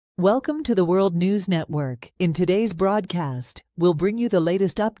Welcome to the World News Network. In today's broadcast, we'll bring you the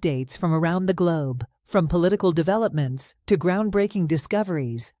latest updates from around the globe, from political developments to groundbreaking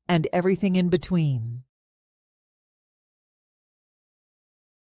discoveries and everything in between.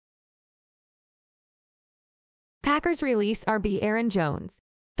 Packers release RB Aaron Jones.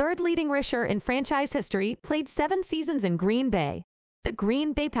 Third leading rusher in franchise history, played 7 seasons in Green Bay. The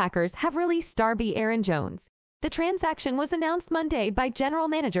Green Bay Packers have released RB Aaron Jones. The transaction was announced Monday by General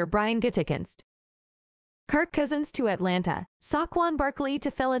Manager Brian Gutekunst. Kirk Cousins to Atlanta, Saquon Barkley to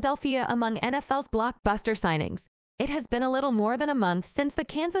Philadelphia among NFL's blockbuster signings. It has been a little more than a month since the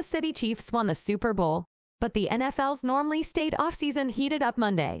Kansas City Chiefs won the Super Bowl, but the NFL's normally staid offseason heated up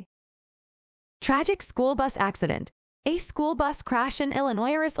Monday. Tragic school bus accident. A school bus crash in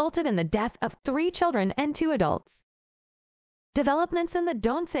Illinois resulted in the death of 3 children and 2 adults. Developments in the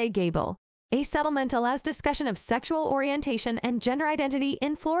Don't Say Gay Bill. A settlement allows discussion of sexual orientation and gender identity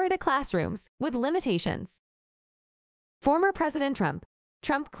in Florida classrooms, with limitations. Former President Trump.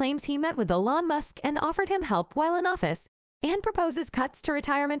 Trump claims he met with Elon Musk and offered him help while in office, and proposes cuts to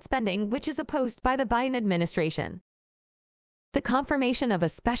retirement spending, which is opposed by the Biden administration. The confirmation of a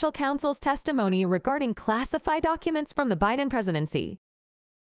special counsel's testimony regarding classified documents from the Biden presidency.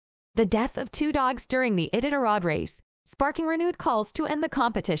 The death of 2 dogs during the Iditarod race, sparking renewed calls to end the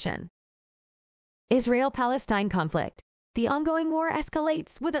competition. Israel-Palestine conflict. The ongoing war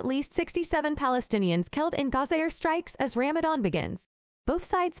escalates, with at least 67 Palestinians killed in Gaza airstrikes as Ramadan begins. Both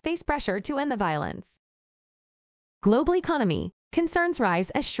sides face pressure to end the violence. Global economy. Concerns rise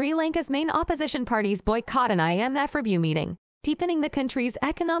as Sri Lanka's main opposition parties boycott an IMF review meeting, deepening the country's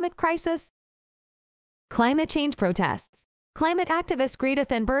economic crisis. Climate change protests. Climate activist Greta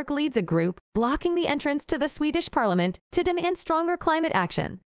Thunberg leads a group blocking the entrance to the Swedish parliament to demand stronger climate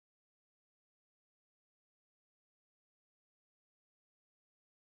action.